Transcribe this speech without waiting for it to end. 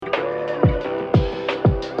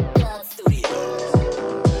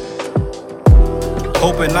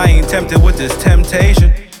Hoping I ain't tempted with this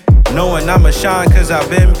temptation. Knowing I'ma shine cause I've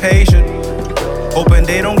been patient. Hoping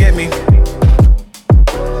they don't get me.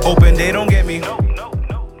 Hoping they don't get me.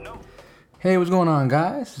 Hey, what's going on,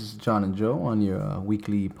 guys? This is John and Joe on your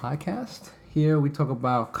weekly podcast. Here we talk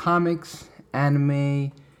about comics,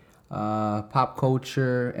 anime, pop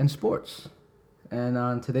culture, and sports. And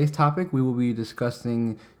on today's topic, we will be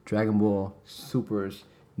discussing Dragon Ball Super's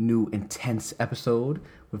new intense episode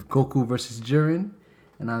with Goku versus Jiren.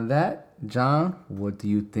 And on that, John, what do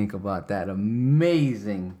you think about that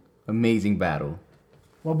amazing battle?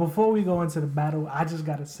 Well, before we go into the battle, I just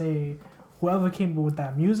gotta say, whoever came up with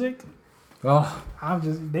that music,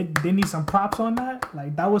 they need some props on that.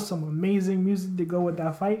 Like, that was some amazing music to go with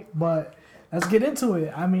that fight. But let's get into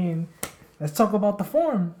it. I mean, let's talk about the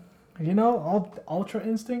form. You know, Ultra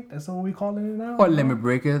Instinct, that's what we calling it now. Or Limit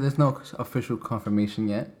Breaker. There's no official confirmation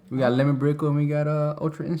yet. We got Limit Breaker and we got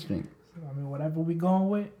Ultra Instinct. I mean, whatever we going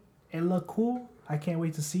with, it looked cool. I can't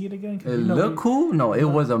wait to see it again. It looked cool? No, it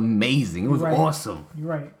was amazing. It was awesome. You're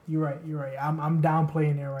right. I'm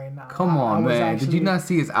downplaying it right now. Come on, man. Did you not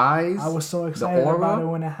see his eyes? I was so excited about it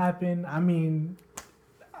when it happened. I mean,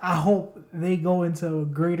 I hope they go into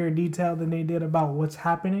greater detail than they did about what's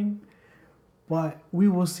happening. But we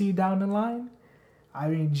will see down the line. I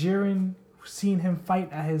mean, Jiren, seeing him fight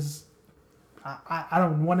at his... I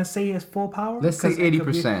don't want to say his full power. Let's say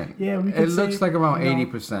 80%. It looks like around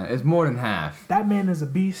 80%. It's more than half. That man is a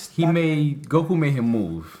beast. Goku made him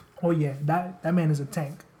move. Oh yeah, that man is a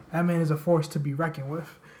tank. That man is a force to be reckoned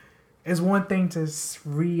with. It's one thing to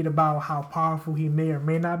read about how powerful he may or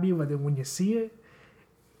may not be, but then when you see it,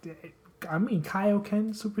 I mean,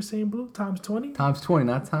 Kaioken Super Saiyan Blue times 20. Times 20,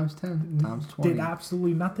 not times 10. Times 20. Did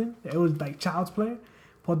absolutely nothing. It was like child's play.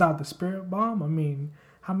 Pulled out the Spirit Bomb. I mean,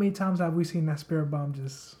 how many times have we seen that Spirit Bomb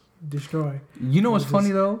just destroy? You know what's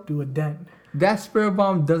funny, though? Do a dent. That Spirit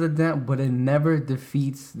Bomb does a dent, but it never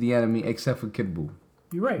defeats the enemy except for Kid Buu.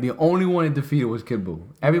 You're right. The only one it defeated was Kid Buu.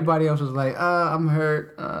 Everybody else was like, I'm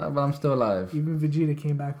hurt, but I'm still alive. Even Vegeta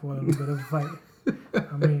came back for a little bit of a fight.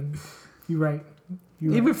 I mean, you're right.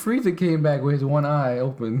 Even Frieza came back with his one eye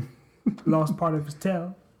open. Lost part of his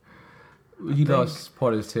tail. He lost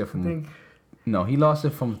part of his tail from... No, he lost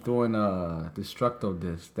it from throwing a Destructo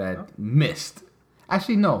Disc that missed.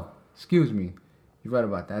 Actually, no. Excuse me. You're right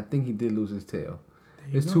about that. I think he did lose his tail.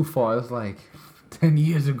 It's too far. It's like 10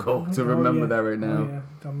 years ago to remember that right now.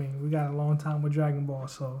 Yeah. I mean, we got a long time with Dragon Ball,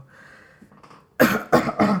 so...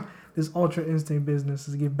 this Ultra Instinct business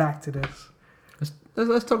is get back to this.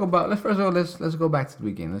 Let's talk about... First of all, let's go back to the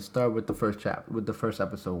beginning. Let's start with the first chapter, with the first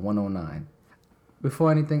episode, 109.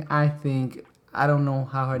 Before anything, I don't know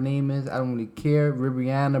how her name is. I don't really care.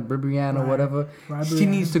 Bribriana, whatever. She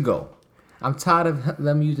needs to go. I'm tired of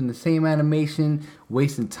them using the same animation,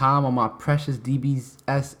 wasting time on my precious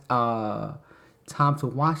DBS time to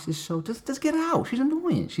watch this show. Just get her out. She's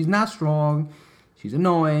annoying. She's not strong. She's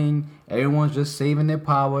annoying. Everyone's just saving their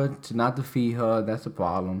power to not defeat her. That's the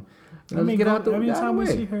problem. I mean, every time we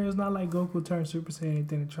see her, it's not like Goku turned Super Saiyan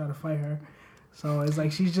anything to try to fight her. So it's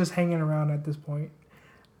like she's just hanging around at this point.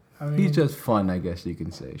 I mean, he's just fun, I guess you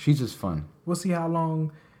can say. She's just fun. We'll see how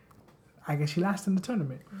long, I guess, she lasts in the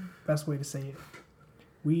tournament. Best way to say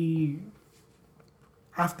it.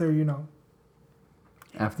 After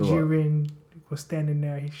Jiren was standing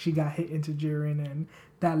there, she got hit into Jiren, and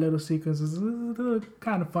that little sequence was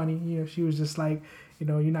kind of funny. You know, she was just like,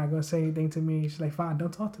 you're not going to say anything to me. She's like, fine,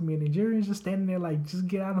 don't talk to me. And then Jiren's just standing there like, just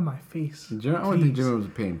get out of my face. I don't think Jiren was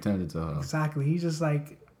paying attention to her. Exactly. He's just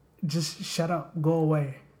like, just shut up, go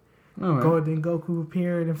away. Right. Then Goku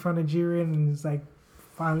appeared in front of Jiren and is like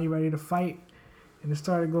finally ready to fight. And it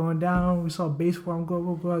started going down. We saw base form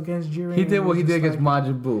go against Jiren. He did what he did against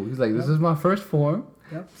Majin Buu. He's like, this is my first form.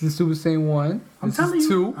 Yep. This is Super Saiyan 1. I'm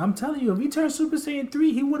telling you, if he turned Super Saiyan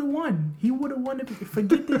 3, he would have won. He would have won.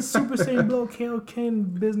 Forget this Super Saiyan Blow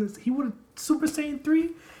Kaioken business. He would have Super Saiyan 3.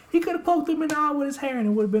 He could have poked him in the eye with his hair and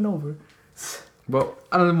it would have been over. But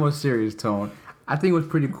on a more serious tone, I think it was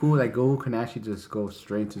pretty cool that Goku can actually just go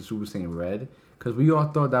straight to Super Saiyan Red. Because we all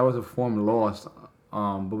thought that was a form lost.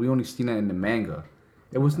 But we only seen that in the manga.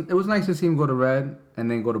 It was nice to see him go to Red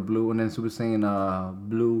and then go to Blue and then Super Saiyan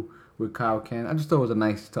Blue with Kaioken. I just thought it was a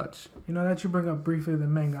nice touch. That you bring up briefly the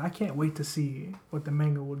manga. I can't wait to see what the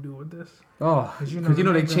manga will do with this. Oh, because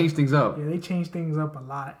they change things up. Yeah, they change things up a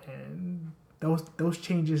lot, and those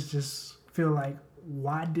changes just feel like,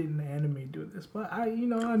 why didn't the anime do this? But I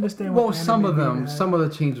understand. Well, some of the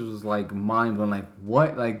changes was like mind blowing. Like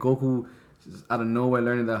what? Like Goku out of nowhere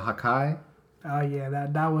learning the Hakai. Oh yeah,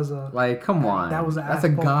 that was a come on. That's a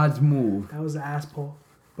god's move. That was an ass pull.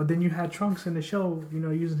 But then you had Trunks in the show,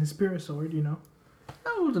 using his spirit sword,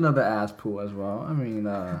 That was another ass pull as well. I mean,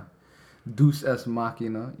 Deus Ex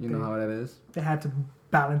Machina. You know how that is. They had to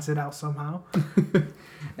balance it out somehow.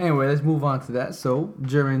 Anyway, let's move on to that. So,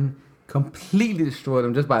 Jiren completely destroyed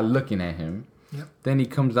him just by looking at him. Yep. Then he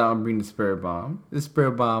comes out and brings the spirit bomb. The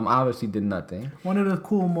spirit bomb obviously did nothing. One of the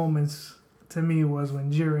cool moments to me was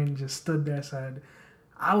when Jiren just stood there and said,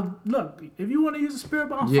 look, if you want to use the spirit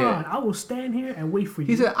bomb, fine. I will stand here and wait for you.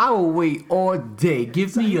 He said, I will wait all day.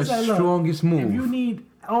 Give me your strongest move. If you need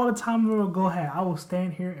all the time in the world, go ahead. I will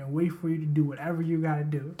stand here and wait for you to do whatever you got to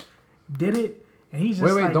do. Did it, and he's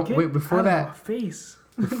just before that, face.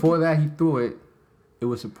 Before that, he threw it. It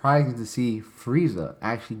was surprising to see Frieza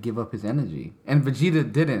actually give up his energy. And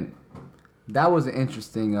Vegeta didn't. That was an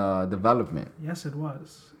interesting development. Yes, it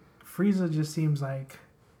was. Frieza just seems like,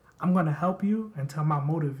 I'm going to help you until my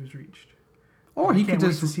motive is reached. Or he could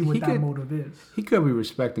just see what that motive is. He could be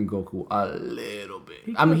respecting Goku a little bit.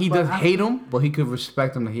 He does hate him, but he could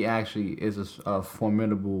respect him that he actually is a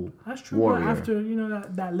formidable warrior. But after,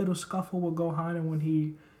 that little scuffle with Gohan and when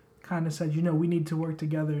he kind of said, we need to work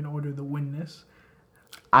together in order to win this.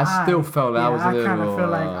 I still felt that was a little I kind of feel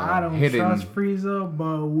like I don't hidden. trust Frieza,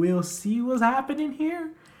 but we'll see what's happening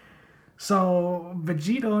here. So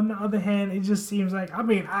Vegeta, on the other hand, it just seems like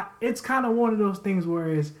it's kind of one of those things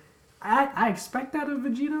where I expect that of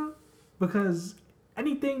Vegeta because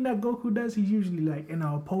anything that Goku does, he's usually like in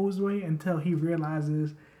an opposed way until he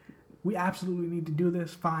realizes we absolutely need to do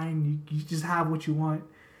this. Fine, you just have what you want.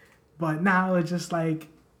 But now it's just like,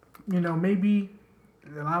 maybe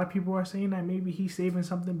a lot of people are saying that maybe he's saving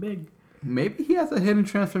something big. Maybe he has a hidden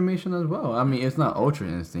transformation as well. I mean, it's not Ultra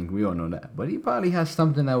Instinct. We all know that. But he probably has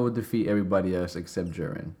something that will defeat everybody else except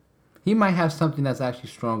Jiren. He might have something that's actually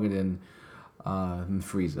stronger than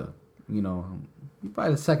Frieza.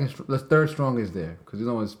 Probably the third strongest there. Because,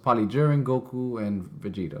 it's probably Jiren, Goku, and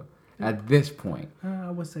Vegeta at this point.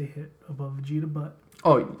 I would say hit above Vegeta, but...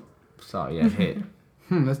 Oh, sorry, yeah, hit.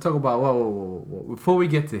 Let's talk about... Whoa. Before we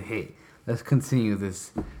get to hit, let's continue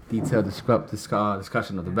this detailed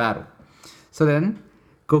discussion of the battle. So then,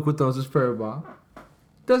 Goku throws his spirit bomb.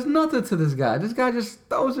 Does nothing to this guy. This guy just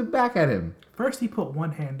throws it back at him. First, he put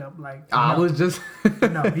one hand up like... I was just...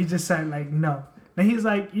 No, he just said like, no. Then he's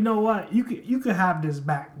like, you know what? You could have this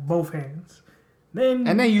back, both hands.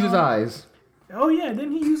 Then he used his eyes. Oh, yeah.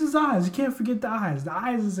 Then he used his eyes. You can't forget the eyes. The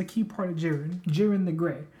eyes is a key part of Jiren. Jiren the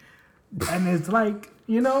Grey. And it's like,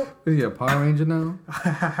 Is he a Power Ranger now?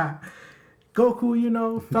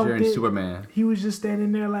 Goku, felt Jiren it. Superman. He was just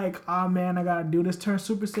standing there like, oh man, I gotta do this. Turn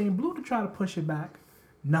Super Saiyan Blue to try to push it back.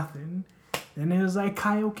 Nothing. Then it was like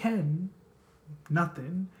Kaioken.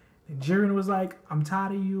 Nothing. And Jiren was like, I'm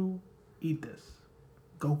tired of you. Eat this.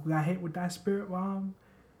 Goku got hit with that spirit bomb.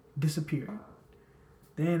 Disappeared.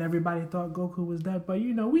 Then everybody thought Goku was dead. But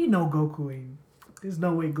we know Goku ain't. There's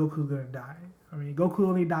no way Goku's gonna die. I mean, Goku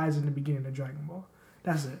only dies in the beginning of Dragon Ball.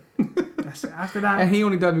 That's it. That's it. After that... And he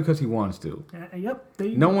only does because he wants to. Yep.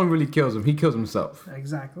 No one really kills him. He kills himself.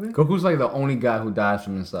 Exactly. Goku's like the only guy who dies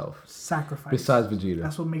from himself. Sacrifice. Besides Vegeta.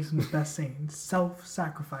 That's what makes him the best Saiyan.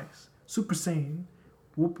 Self-sacrifice. Super Saiyan.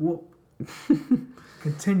 Whoop, whoop.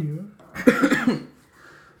 Continue.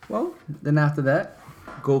 Well, then after that,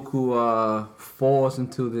 Goku falls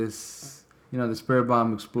into this... the spirit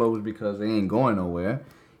bomb explodes because they ain't going nowhere.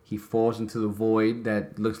 He falls into the void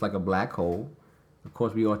that looks like a black hole. Of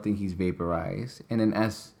course, we all think he's vaporized. And then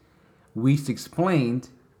as Whis explained,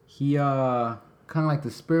 he kind of like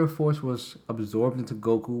the spirit force was absorbed into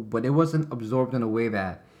Goku, but it wasn't absorbed in a way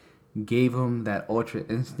that gave him that ultra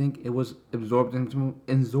instinct. It was absorbed into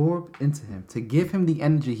him to give him the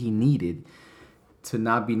energy he needed to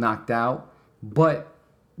not be knocked out. But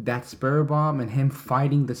that spirit bomb and him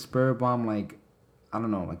fighting the spirit bomb like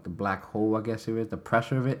the black hole, I guess it is, the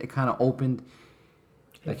pressure of it kind of opened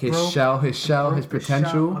his potential.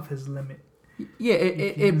 Shell of his limit. Yeah,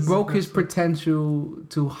 it broke his potential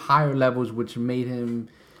to higher levels, which made him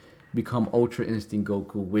become Ultra Instinct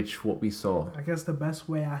Goku, which what we saw. I guess the best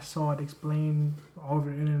way I saw it explained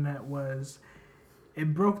over the internet was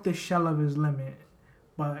it broke the shell of his limit,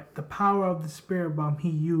 but the power of the spirit bomb he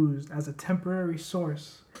used as a temporary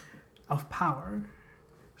source of power.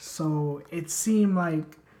 So it seemed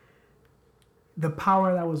like the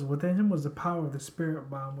power that was within him was the power of the spirit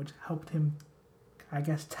bomb, which helped him, I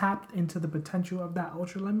guess, tapped into the potential of that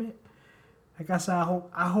ultra limit. Like I said, I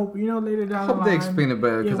hope later down the line. I hope they explain it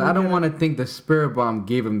better, because I don't want to think the spirit bomb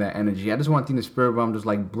gave him that energy. I just want to think the spirit bomb just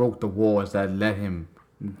like broke the walls that let him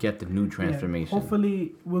get the new transformation. Yeah,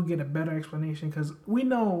 hopefully we'll get a better explanation, because we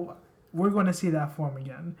know we're going to see that form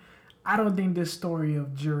again. I don't think this story of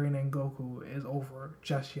Jiren and Goku is over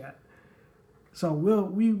just yet. So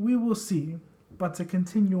we will see. But to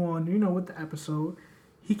continue on, with the episode,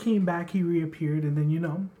 he came back, he reappeared, and then,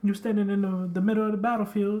 he was standing in the middle of the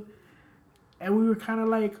battlefield, and we were kind of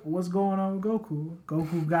like, what's going on with Goku?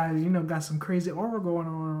 Goku got some crazy aura going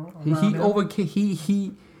on around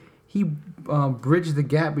him. He bridged the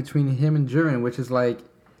gap between him and Jiren, which is like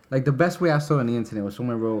the best way I saw on the internet was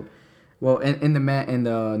someone wrote, well, in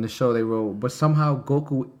the show they wrote, but somehow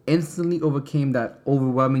Goku instantly overcame that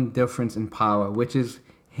overwhelming difference in power, which is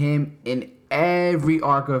him in every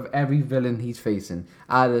arc of every villain he's facing.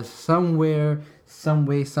 Either somewhere, some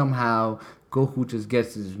way, somehow, Goku just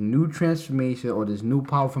gets this new transformation or this new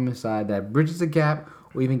power from inside that bridges the gap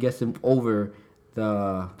or even gets him over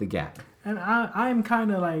the gap. And I'm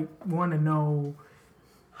kind of like want to know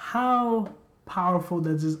how powerful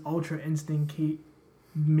does this Ultra Instinct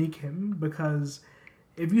make him? Because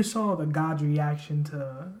if you saw the God's reaction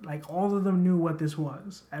to, like, all of them knew what this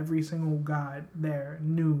was. Every single God there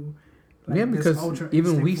knew. Like, yeah, because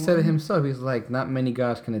even we form. said it himself. He's like, not many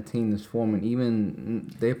gods can attain this form, and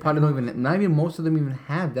even they probably don't even. Not even most of them even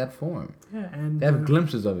have that form. Yeah, and they have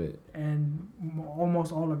glimpses of it. And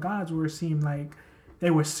almost all the gods seemed like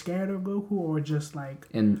they were scared of Goku, or just like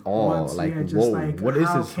in awe, whoa, like, what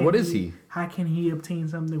is this? What is he? How can he obtain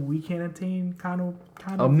something we can't attain? Kind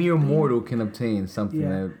of. A mere mortal can obtain something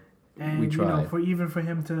that we tried. For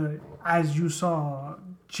him to, as you saw,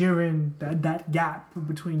 Jiren, that gap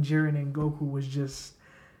between Jiren and Goku was just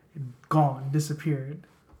gone, disappeared.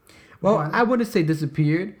 Well, I wouldn't say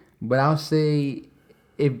disappeared, but I'll say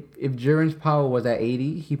if Jiren's power was at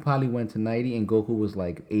 80, he probably went to 90, and Goku was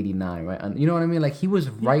like 89, right? You know what I mean? Like, he was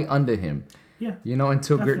right under him. Yeah.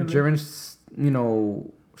 Until Jiren,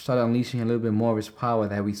 started unleashing a little bit more of his power,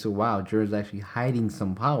 that we saw, wow, Jiren's actually hiding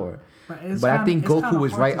some power. But I think Goku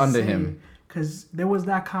was right under him. Because there was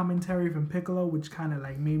that commentary from Piccolo, which kind of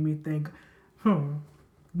like made me think,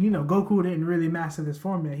 Goku didn't really master this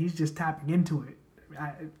form yet. He's just tapping into it.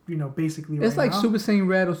 Basically it's like now. Super Saiyan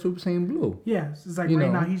Red or Super Saiyan Blue. Yes, it's like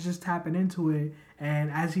now he's just tapping into it.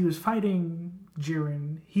 And as he was fighting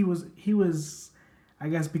Jiren, he was, I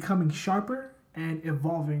guess, becoming sharper and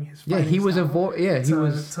evolving his fighting he was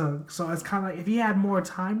so it's kind of like, if he had more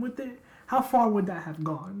time with it, how far would that have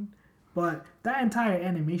gone? But that entire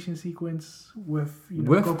animation sequence with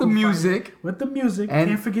Goku the music, and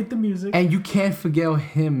can't forget the music, and you can't forget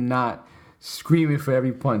him not screaming for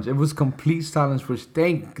every punch. It was complete silence, which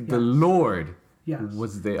thank the Lord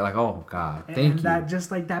was there. Like, oh God, thank you. That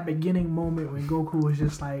just like that beginning moment when Goku was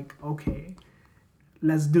just like, okay,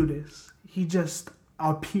 let's do this. He just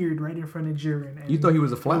appeared right in front of Jiren. And you thought he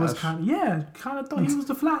was a Flash? Kind of thought he was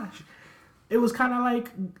the Flash. It was kind of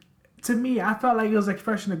like. To me, I felt like it was an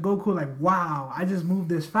expression of Goku, like, wow, I just moved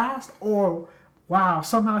this fast, or wow,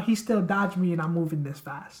 somehow he still dodged me and I'm moving this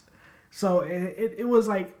fast. So it was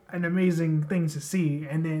like an amazing thing to see.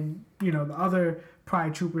 And then, the other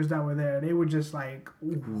Pride Troopers that were there, they were just like,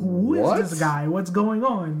 who is this guy? What's going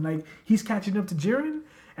on? Like, he's catching up to Jiren.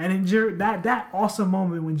 And then Jiren, that awesome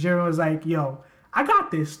moment when Jiren was like, yo, I got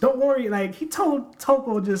this. Don't worry. Like, he told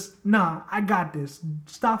Toko just, nah, I got this.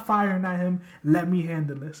 Stop firing at him. Let me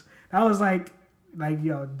handle this. I was like,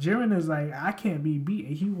 yo, Jiren is like, I can't be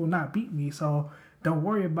beaten. He will not beat me, so don't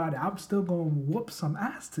worry about it. I'm still going to whoop some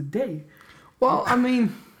ass today. Well, I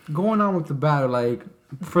mean, going on with the battle, like,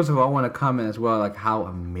 first of all, I want to comment as well, like, how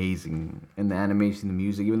amazing in the animation, the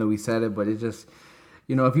music, even though we said it, but it just,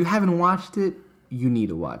 if you haven't watched it, you need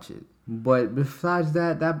to watch it. But besides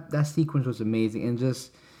that sequence was amazing. And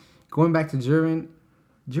just going back to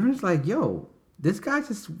Jiren's like, yo, this guy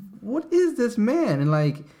just, what is this man? And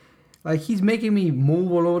like he's making me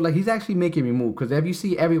move all over. Like, he's actually making me move. Because if you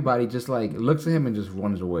see everybody just like looks at him and just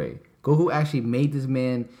runs away. Goku actually made this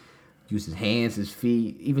man use his hands, his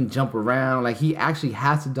feet, even jump around. Like, he actually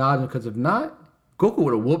has to dodge him. Because if not, Goku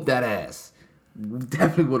would have whooped that ass.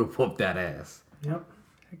 Definitely would have whooped that ass. Yep.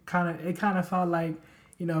 It kind of felt like,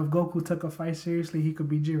 if Goku took a fight seriously, he could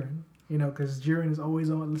be Jiren. Because Jiren is always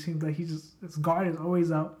on. It seems like his guard is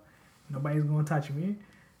always out. Nobody's going to touch me.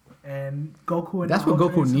 And Goku. That's what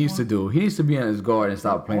Goku needs to do. He needs to be on his guard and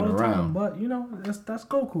stop playing around. But that's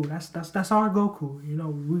Goku. That's our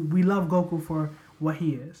Goku. We love Goku for what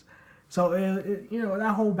he is. So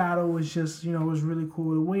that whole battle was just was really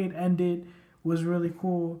cool. The way it ended was really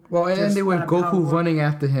cool. Well, it ended with Goku running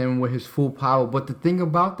after him with his full power. But the thing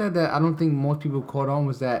about that I don't think most people caught on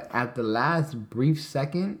was that at the last brief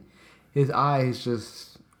second, his eyes just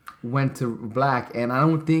went to black, and I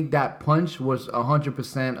don't think that punch was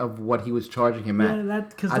 100% of what he was charging him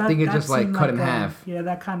at. I think it just like cut in half. Yeah,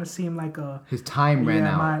 that kind of seemed like his time ran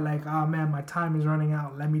out. My time is running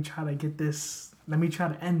out. Let me try to get this. Let me try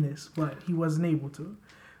to end this, but he wasn't able to.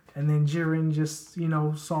 and then Jiren just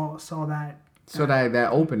saw that. So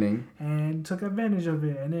that opening and took advantage of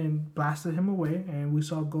it, and then blasted him away, and we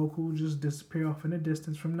saw Goku just disappear off in the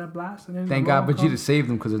distance from that blast. And then thank God Vegeta saved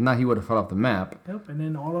him, because if not, he would have fell off the map. Yep. And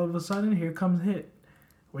then all of a sudden, here comes Hit,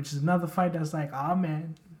 which is another fight that's like, oh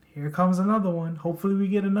man, here comes another one. Hopefully, we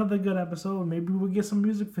get another good episode. Maybe we'll get some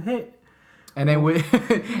music for Hit. And then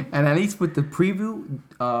and at least with the preview,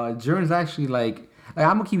 Jiren's actually like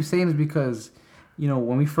I'm gonna keep saying this because,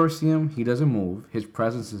 when we first see him, he doesn't move. His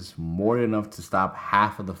presence is more than enough to stop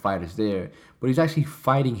half of the fighters there. But he's actually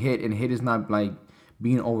fighting Hit, and Hit is not like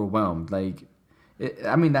being overwhelmed. Like,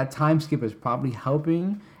 that time skip is probably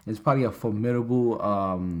helping. It's probably a formidable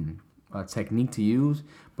technique to use.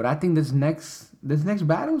 But I think this next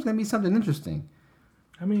battle is gonna be something interesting.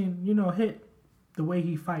 Hit, the way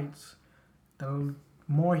he fights, the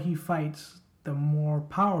more he fights, the more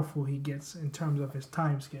powerful he gets in terms of his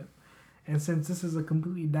time skip. And since this is a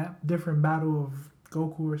completely different battle of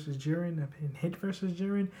Goku versus Jiren and Hit versus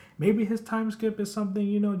Jiren, maybe his time skip is something,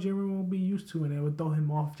 Jiren won't be used to, and it would throw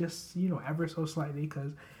him off just, ever so slightly,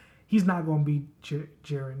 because he's not going to beat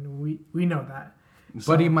Jiren. We know that.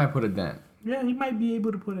 But he might put a dent. Yeah, he might be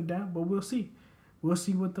able to put a dent, but we'll see. We'll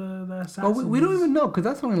see what the assassin But we don't even know, because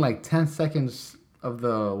that's only like 10 seconds of the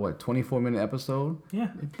 24-minute episode.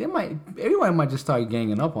 Yeah. Everybody might just start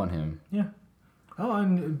ganging up on him. Yeah. Oh,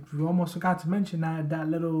 and we almost forgot to mention that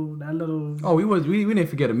little. Oh, we didn't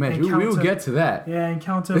forget to mention. We will get to that. Yeah,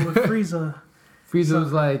 encounter with Frieza. Frieza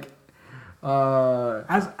was like,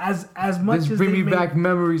 as much as bring me back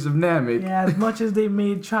memories of Namek. Yeah, as much as they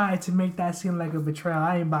try to make that seem like a betrayal,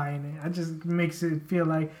 I ain't buying it. It just makes it feel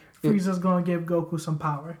like Frieza's gonna give Goku some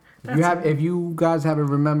power. If you guys haven't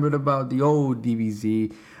remembered about the old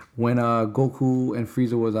DBZ, when Goku and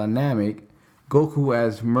Frieza was on Namek, Goku,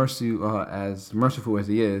 as merciful as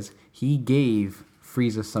he is, he gave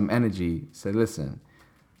Frieza some energy. Said, "Listen,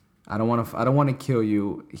 I don't want to kill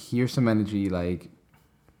you. Here's some energy. Like,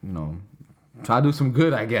 try to do some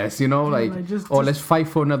good. I guess. Let's fight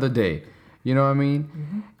for another day. You know what I mean?"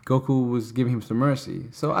 Mm-hmm. Goku was giving him some mercy.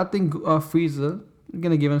 So I think Frieza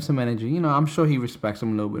gonna give him some energy. I'm sure he respects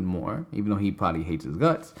him a little bit more, even though he probably hates his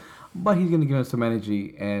guts. But he's gonna give him some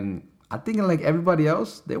energy, and I think like everybody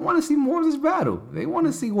else, they want to see more of this battle. They want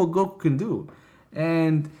to see what Goku can do.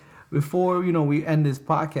 And before we end this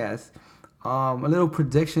podcast, a little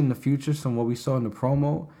prediction in the future from what we saw in the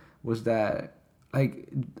promo was that, like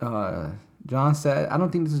John said, I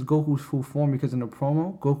don't think this is Goku's full form, because in the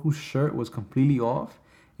promo, Goku's shirt was completely off,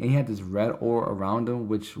 and he had this red aura around him,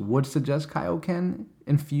 which would suggest Kaioken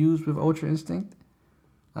infused with Ultra Instinct.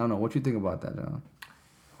 I don't know. What you think about that, John?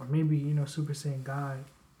 Or maybe, Super Saiyan God.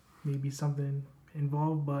 Maybe something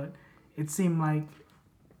involved, but it seemed like,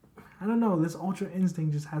 I don't know, this Ultra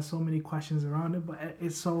Instinct just has so many questions around it, but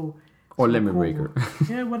it's so... Or so Limit cool. Breaker.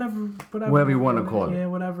 Yeah, whatever you want to call it. Yeah,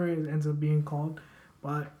 whatever it ends up being called.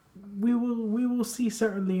 But we will see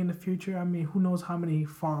certainly in the future. Who knows how many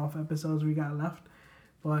far-off episodes we got left.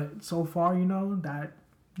 But so far,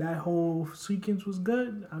 that whole sequence was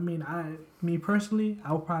good. Me personally,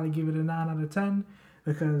 I would probably give it a 9 out of 10.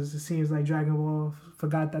 Because it seems like Dragon Ball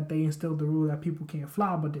forgot that they instilled the rule that people can't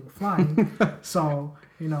fly, but they were flying. So,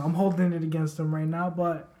 I'm holding it against them right now.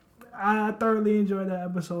 But I thoroughly enjoyed that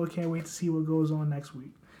episode. Can't wait to see what goes on next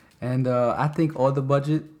week. And I think all the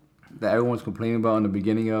budget that everyone's complaining about in the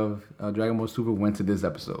beginning of Dragon Ball Super went to this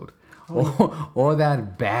episode. All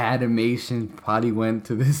that bad animation probably went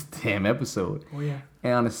to this damn episode. Oh, yeah.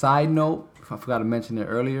 And on a side note, if I forgot to mention it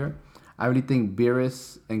earlier, I really think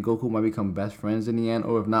Beerus and Goku might become best friends in the end,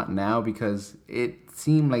 or if not now, because it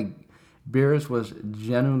seemed like Beerus was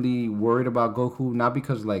genuinely worried about Goku, not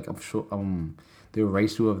because I'm sure they were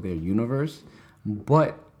raised two of their universe,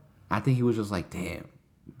 but I think he was just like, damn,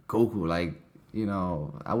 Goku,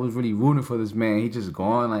 I was really rooting for this man. He just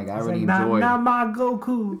gone. I really enjoyed. Not my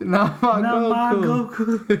Goku. Not my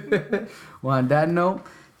Goku. Well, on that note,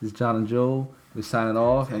 this is John and Joe. We're signing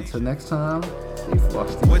off. Until next time, stay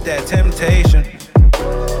frosty. With that temptation,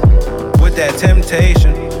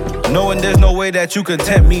 knowing there's no way that you can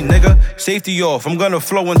tempt me, nigga. Safety off, I'm gonna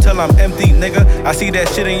flow until I'm empty, nigga. I see that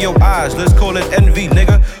shit in your eyes, let's call it envy,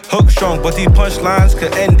 nigga. Hook strong, but these punchlines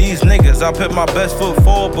could end these niggas. I put my best foot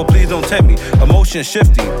forward, but please don't tempt me. Emotion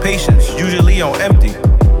shifty, patience usually on empty.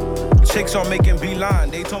 Chicks are making beeline,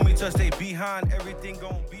 they told me to stay behind. Everything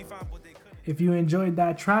gon' be fine, but they couldn't. If you enjoyed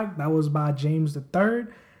that track, that was by James III,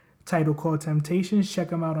 title called Temptations. Check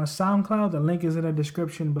him out on SoundCloud. The link is in the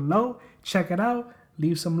description below. Check it out.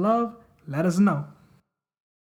 Leave some love. Let us know.